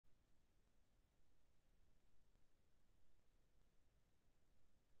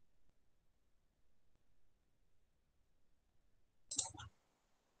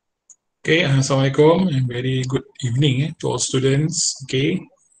Okay, Assalamualaikum and very good evening to all students. Okay,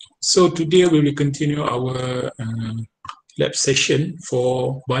 so today we will continue our lab session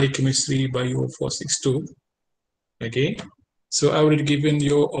for biochemistry bio 462. Okay, so I already given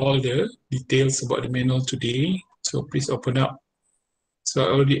you all the details about the manual today. So please open up. So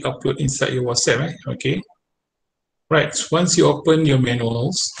I already upload inside your WhatsApp. Okay, right. Once you open your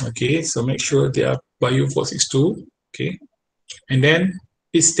manuals, okay, so make sure they are bio 462. Okay, and then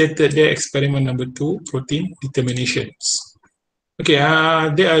it's stated there experiment number 2, protein determinations. Okay,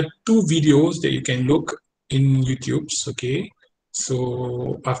 there are two videos that you can look in YouTube. Okay,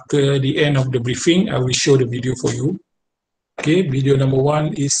 so after the end of the briefing, I will show the video for you. Okay, video number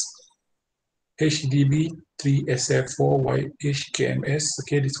 1 is HDB3SF4YHKMS.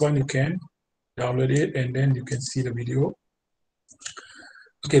 Okay, this one you can download it and then you can see the video.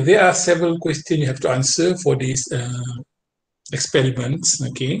 Okay, there are several questions you have to answer for these experiments.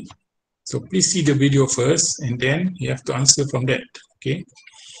 Okay, so please see the video first and then you have to answer from that. Okay.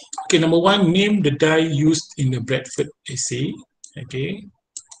 Okay, number 1, name the dye used in the Bradford assay. Okay.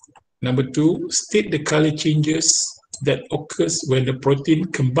 Number 2, state the color changes that occurs when the protein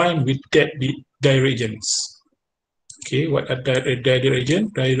combined with that dye reagents. Okay, what are dye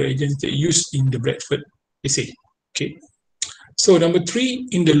reagents? Dye reagents that used in the Bradford assay. Okay. So number 3,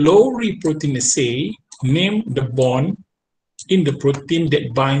 in the Lowry protein assay, name the bond in the protein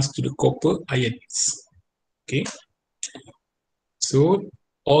that binds to the copper ions. Okay. So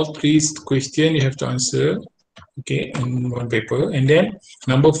all three questions you have to answer, okay, in one paper. And then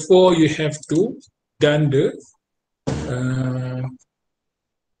number 4, you have to done the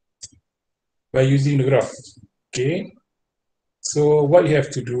by using the graph. Okay. So what you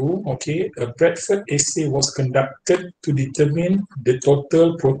have to do, okay, a Bradford assay was conducted to determine the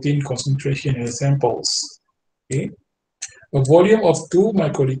total protein concentration in the samples. Okay. A volume of 2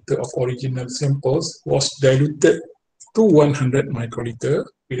 microliter of original samples was diluted to 100 microliter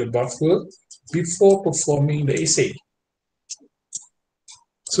with a buffer before performing the assay.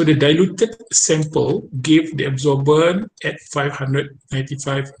 So the diluted sample gave the absorbance at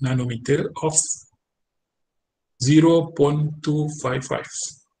 595 nanometer of 0.255.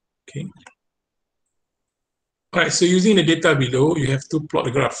 Okay. All right, so using the data below, you have to plot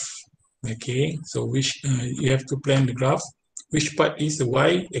the graph. Okay, so which you have to plan the graph, which part is the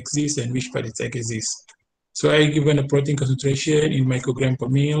y-axis and which part is x-axis. So I given a protein concentration in microgram per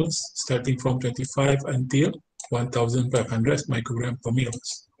ml, starting from 25 until 1,500 microgram per ml.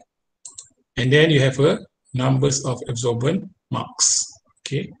 And then you have a numbers of absorbent marks.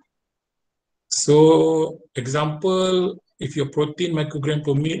 Okay. So example, if your protein microgram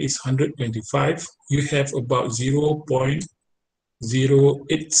per ml is 125, you have about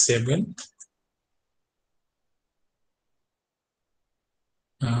 0.087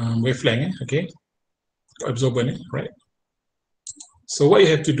 wavelength, okay, absorbent, right? So what you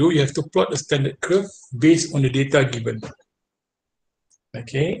have to do, you have to plot a standard curve based on the data given.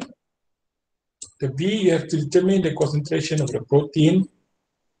 Okay. The B, you have to determine the concentration of the protein,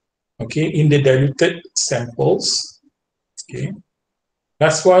 okay, in the diluted samples. Okay.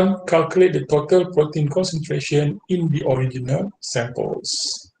 Last one, calculate the total protein concentration in the original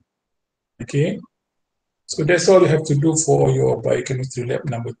samples. Okay. So that's all you have to do for your biochemistry lab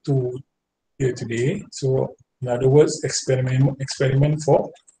number 2 here today. So in other words, experiment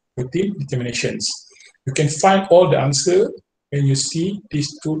for protein determinations. You can find all the answer when you see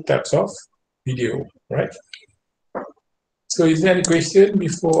these two types of video, right? So is there any question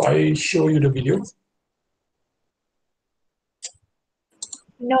before I show you the video?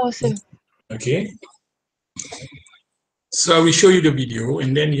 No, sir. Okay. So I will show you the video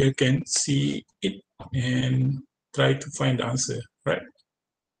and then you can see it and try to find the answer, right?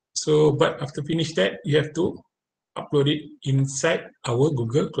 So, but after finish that, you have to upload it inside our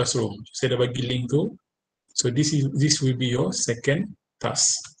Google Classroom. Saya dah bagi link tu. So this will be your second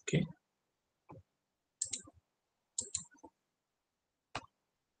task. Okay.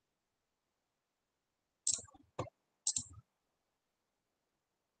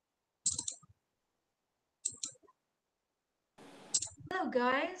 Hello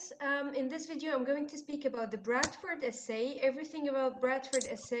guys, in this video I'm going to speak about the Bradford assay, everything about Bradford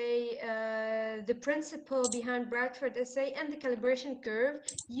assay, the principle behind Bradford assay and the calibration curve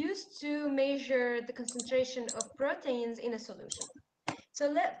used to measure the concentration of proteins in a solution.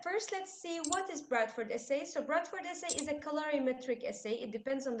 So first let's see what is Bradford assay. So Bradford assay is a colorimetric assay. It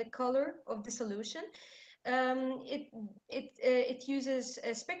depends on the color of the solution. It uses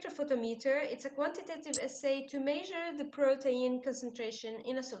a spectrophotometer. It's a quantitative assay to measure the protein concentration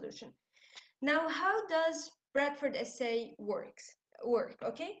in a solution. Now, how does Bradford assay work?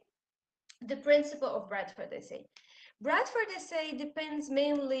 Okay. the principle of Bradford assay. Bradford assay depends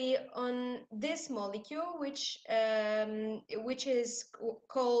mainly on this molecule, which is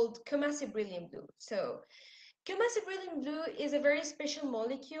called Comasi beryllium blue. So Comasi beryllium blue is a very special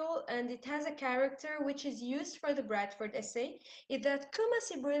molecule, and it has a character which is used for the Bradford assay, is that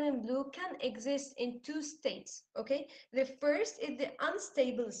Comasi beryllium blue can exist in two states, okay? The first is the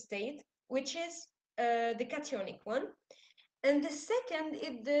unstable state, which is the cationic one, and the second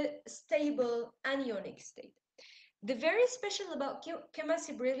is the stable anionic state. The very special about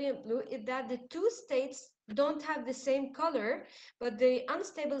Comasi beryllium blue is that the two states don't have the same color, but the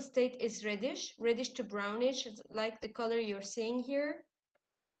unstable state is reddish to brownish, like the color you're seeing here.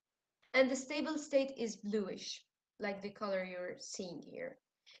 And the stable state is bluish, like the color you're seeing here.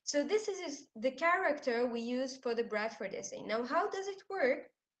 So this is the character we use for the Bradford assay. Now, how does it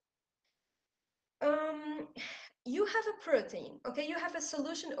work? You have a protein, okay? You have a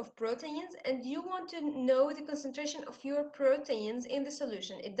solution of proteins, and you want to know the concentration of your proteins in the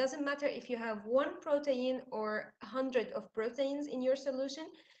solution. It doesn't matter if you have one protein or 100 of proteins in your solution.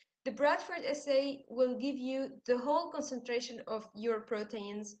 The Bradford assay will give you the whole concentration of your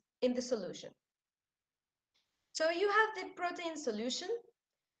proteins in the solution. So you have the protein solution.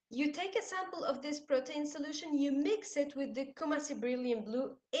 You take a sample of this protein solution, you mix it with the Comasi beryllium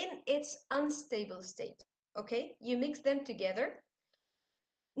blue in its unstable state. Okay, you mix them together.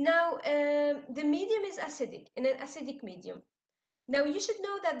 Now, the medium is acidic, in an acidic medium. Now, you should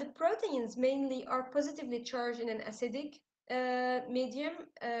know that the proteins mainly are positively charged in an acidic medium.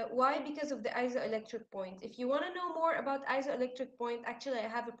 Why? Because of the isoelectric point. If you want to know more about isoelectric point, actually, I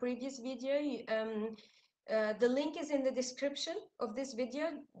have a previous video. The link is in the description of this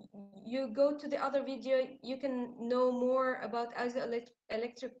video. You go to the other video, you can know more about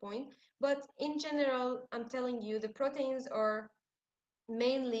isoelectric point. But in general, I'm telling you, the proteins are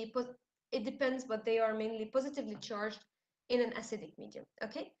mainly, it depends, but they are mainly positively charged in an acidic medium,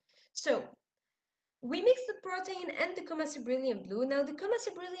 okay? So we mix the protein and the Comasi beryllium blue. Now the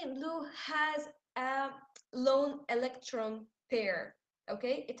Comasi beryllium blue has a lone electron pair,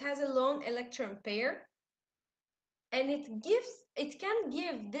 okay? It has a lone electron pair, and it can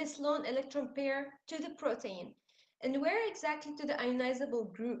give this lone electron pair to the protein. And where exactly? To the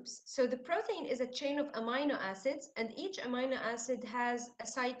ionizable groups. So the protein is a chain of amino acids, and each amino acid has a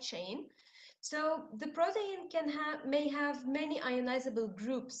side chain. So the protein may have many ionizable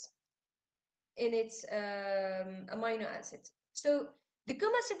groups in its amino acids. So the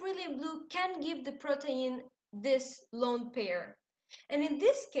Comasi beryllium blue can give the protein this lone pair. And in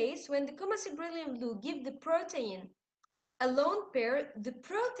this case, when the Comasi beryllium blue give the protein a lone pair, the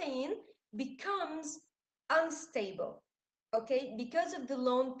protein becomes unstable, okay? Because of the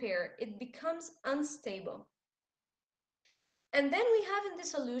lone pair, it becomes unstable. And then we have in the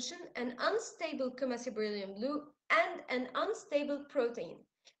solution an unstable Comasi beryllium blue and an unstable protein.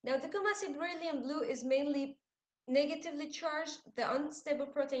 Now the Comasi beryllium blue is mainly negatively charged, the unstable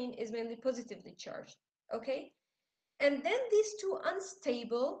protein is mainly positively charged, okay? And then these two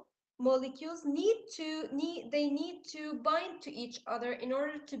unstable molecules need to bind to each other in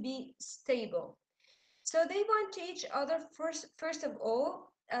order to be stable. So they bind to each other first of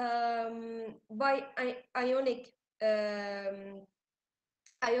all by ionic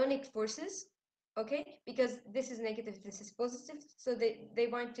forces, okay? Because this is negative, this is positive, so they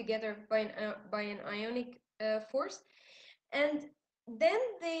bind together by an ionic force, and then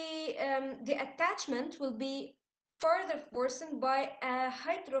the attachment will be further forced by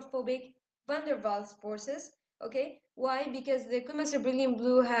hydrophobic van der Waals forces. Okay, why? Because the Comasi beryllium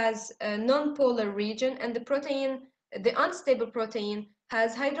blue has a non-polar region, and the protein, the unstable protein,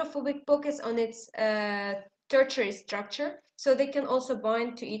 has hydrophobic pockets on its tertiary structure, so they can also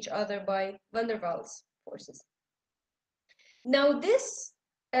bind to each other by van der Waals forces. Now this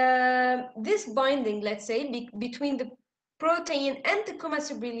binding, let's say, between the protein and the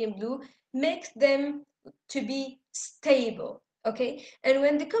Comasi beryllium blue makes them to be stable, okay? And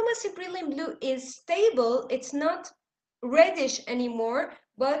when the Comasi beryllium blue is stable, it's not reddish anymore,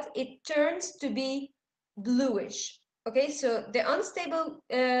 but it turns to be bluish, okay? So the unstable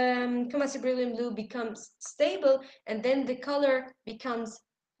Comasi beryllium blue becomes stable, and then the color becomes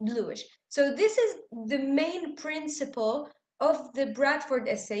bluish. So this is the main principle of the Bradford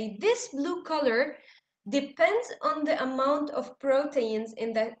assay. This blue color depends on the amount of proteins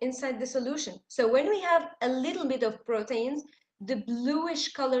inside the solution. So when we have a little bit of proteins, the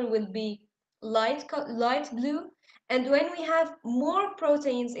bluish color will be light blue, and when we have more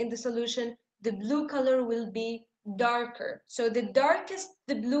proteins in the solution, the blue color will be darker. So the darkest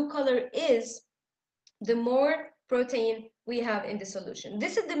the blue color is, the more protein we have in the solution.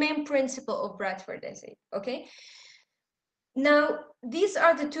 This is the main principle of Bradford assay, okay? Now, these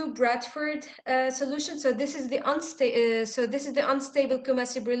are the two Bradford solutions. So this is the unstable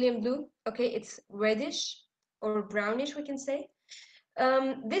Kumasi beryllium blue. Okay, it's reddish or brownish, we can say.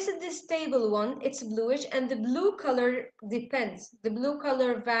 This is the stable one. It's bluish, and the blue color depends. The blue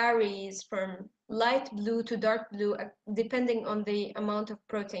color varies from light blue to dark blue, depending on the amount of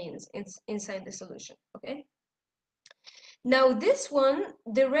proteins inside the solution. Okay. Now this one,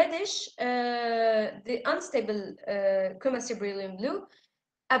 the reddish, the unstable Kumasi beryllium blue,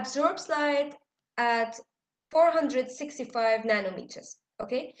 absorbs light at 465 nanometers,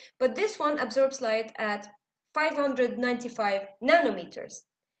 okay? But this one absorbs light at 595 nanometers.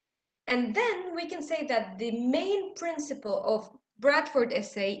 And then we can say that the main principle of Bradford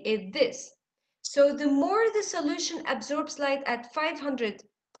assay is this. So the more the solution absorbs light at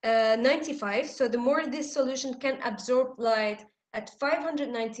 595, so the more this solution can absorb light at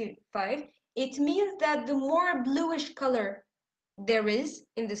 595, it means that the more bluish color there is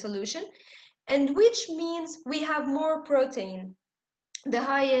in the solution, and which means we have more protein. The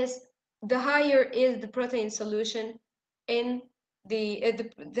higher is the protein solution in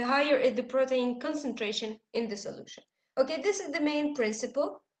the higher is the protein concentration in the solution. Okay, this is the main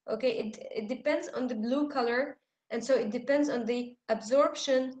principle. Okay, it depends on the blue color, and so it depends on the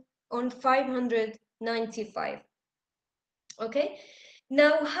absorption on 595. Okay,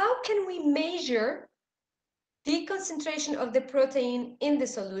 now how can we measure the concentration of the protein in the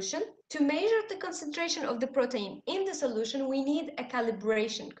solution? To measure the concentration of the protein in the solution, we need a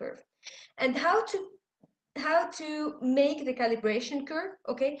calibration curve. And how to make the calibration curve?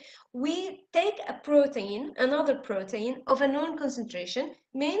 Okay, we take a protein, another protein of a known concentration.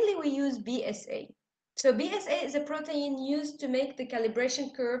 Mainly we use BSA. So BSA is a protein used to make the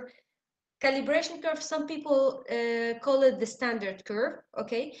calibration curve. Calibration curve, some people call it the standard curve,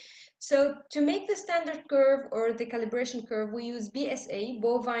 okay? So to make the standard curve or the calibration curve, we use BSA,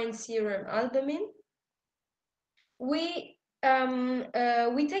 bovine serum albumin. We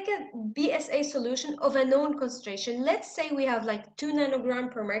take a BSA solution of a known concentration. Let's say we have like 2 nanogram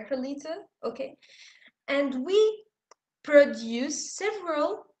per microliter, okay? And we produce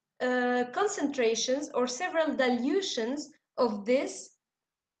several concentrations or several dilutions of this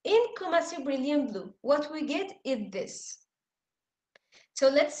in Kumasi beryllium blue. What we get is this. So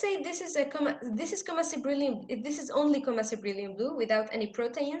let's say this is Kumasi beryllium. This is only Kumasi beryllium blue without any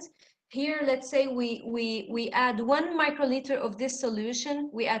proteins. Here, let's say we add 1 microliter of this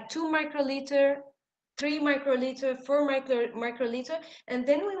solution. We add 2 microliter, 3 microliter, 4 microliter, and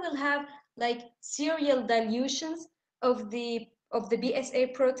then we will have like serial dilutions of the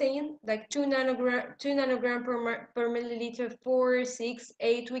BSA protein, like 2 nanogram per milliliter, 4, 6,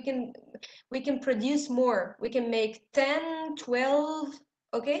 8. We can produce more. We can make 10, 12,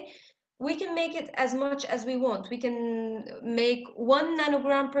 okay? We can make it as much as we want. We can make 1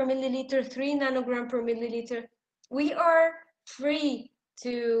 nanogram per milliliter, 3 nanogram per milliliter. We are free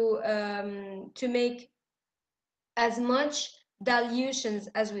to make as much dilutions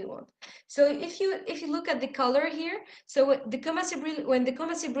as we want. So if you look at the color here, so when the Kumasi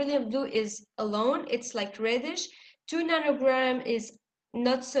beryllium blue is alone, it's like reddish. 2 nanogram is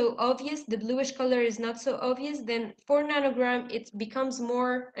not so obvious, the bluish color is not so obvious. Then 4 nanogram, it becomes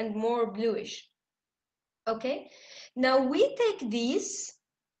more and more bluish. Okay, now we take these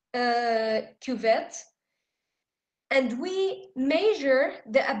cuvettes and we measure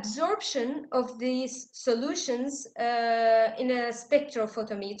the absorption of these solutions in a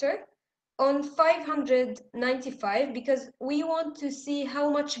spectrophotometer on 595, because we want to see how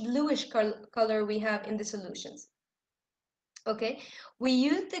much bluish color we have in the solutions. Okay, we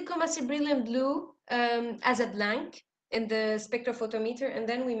use the Kumasi beryllium blue as a blank in the spectrophotometer, and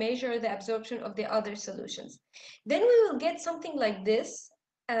then we measure the absorption of the other solutions. Then we will get something like this,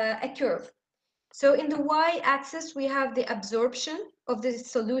 a curve. So in the y-axis, we have the absorption of the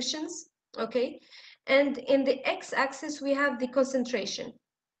solutions, okay? And in the x-axis, we have the concentration.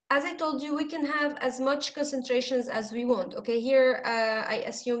 As I told you, we can have as much concentrations as we want, okay? Here, I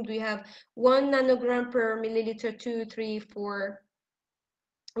assumed we have 1 nanogram per milliliter, 2, 3, 4.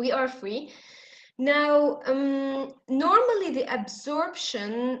 We are free. Now, normally the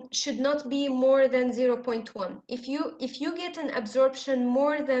absorption should not be more than 0.1. If you get an absorption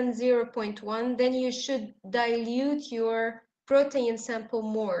more than 0.1, then you should dilute your protein sample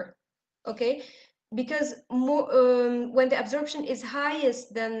more, okay? Because more, when the absorption is higher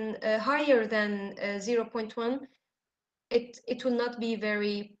than 0.1, it will not be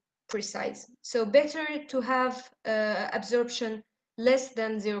very precise. So better to have absorption less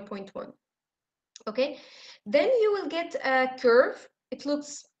than 0.1. Okay, then you will get a curve. It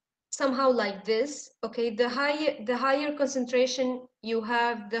looks somehow like this. Okay, the higher concentration you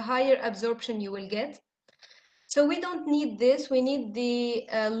have, the higher absorption you will get. So we don't need this, we need the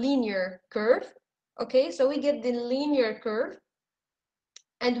linear curve. Okay, so we get the linear curve,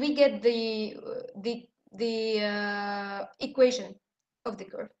 and we get the equation of the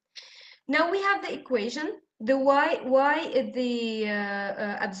curve. Now we have the equation. The y is the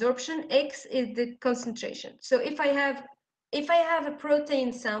absorption, x is the concentration. So if I have a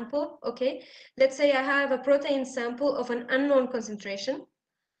protein sample, okay, let's say I have a protein sample of an unknown concentration.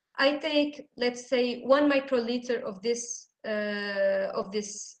 I take, let's say, 1 microliter of this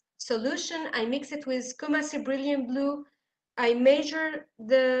solution. I mix it with Kumasi Brilliant Blue. I measure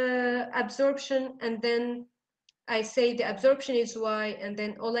the absorption, and then I say the absorption is y, and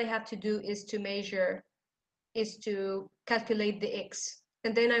then all I have to do is to calculate the x,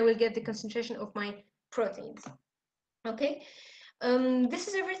 and then I will get the concentration of my proteins. Okay, this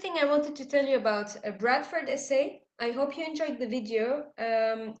is everything I wanted to tell you about a Bradford assay. I hope you enjoyed the video.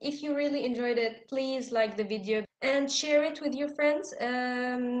 If you really enjoyed it, please like the video and share it with your friends.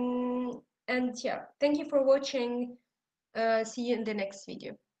 And yeah, thank you for watching. See you in the next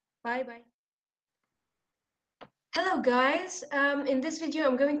video. Bye bye. Hello guys. In this video,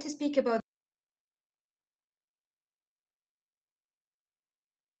 I'm going to speak about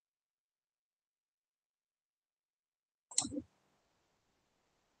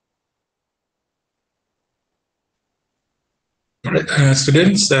Alright,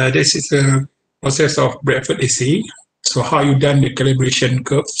 students, this is the process of Bradford assay. So how you done the calibration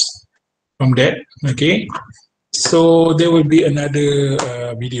curves from that, okay? So there will be another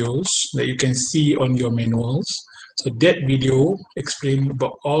videos that you can see on your manuals. So that video explain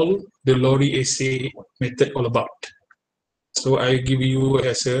about all the Lorry assay method all about. So I give you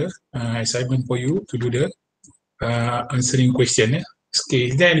as a assignment for you to do the answering question. Okay,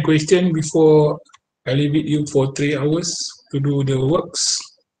 is there any question before I leave it you for 3 hours to do the works?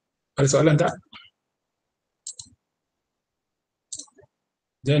 Ada soalan tak?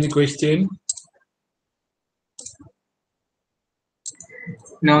 Is there any question?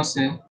 No, sir.